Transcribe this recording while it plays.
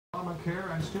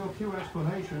Obamacare and still few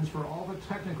explanations for all the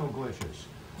technical glitches.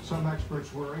 Some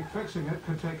experts worry fixing it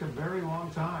could take a very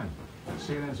long time.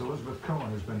 CNN's Elizabeth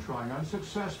Cohen has been trying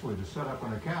unsuccessfully to set up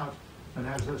an account and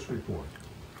has this report.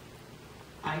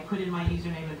 I put in my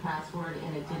username and password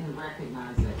and it didn't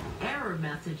recognize it. Error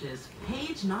messages,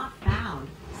 page not found,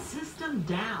 system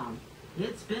down.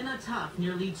 It's been a tough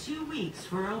nearly 2 weeks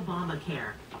for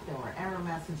Obamacare. There were error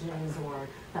messages or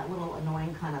that little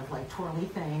annoying kind of like twirly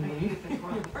thing. Hate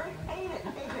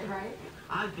it, right?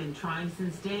 I've been trying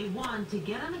since day one to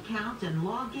get an account and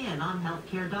log in on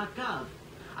healthcare.gov.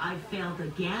 I've failed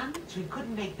again. We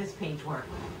couldn't make this page work.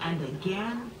 And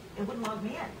again. It wouldn't log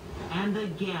me in. And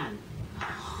again.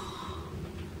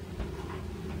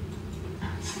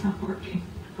 It's not working.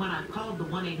 When I've called the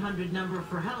 1-800 number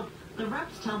for help, the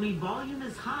reps tell me volume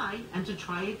is high and to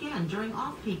try again during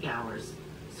off-peak hours.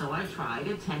 So I tried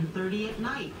at 10:30 at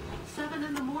night, 7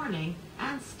 in the morning,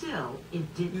 and still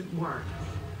it didn't work.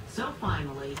 So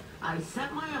finally, I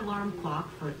set my alarm clock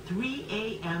for 3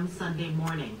 a.m. Sunday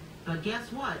morning. But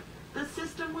guess what? The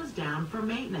system was down for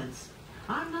maintenance.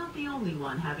 I'm not the only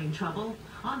one having trouble.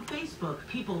 On Facebook,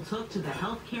 people took to the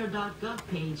healthcare.gov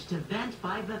page to vent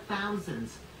by the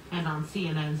thousands. And on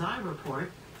CNN's iReport,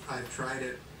 I've tried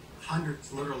it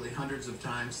literally hundreds of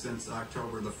times since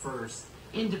October the 1st.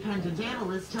 Independent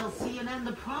analysts tell CNN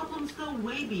the problems go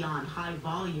way beyond high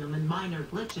volume and minor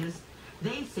glitches.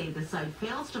 They say the site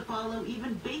fails to follow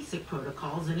even basic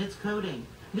protocols in its coding.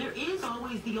 There is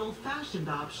always the old-fashioned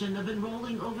option of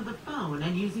enrolling over the phone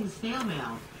and using snail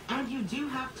mail. And you do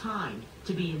have time.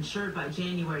 To be insured by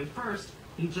January 1st,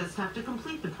 you just have to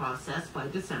complete the process by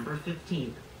December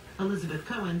 15th. Elizabeth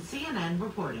Cohen, CNN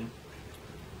reporting.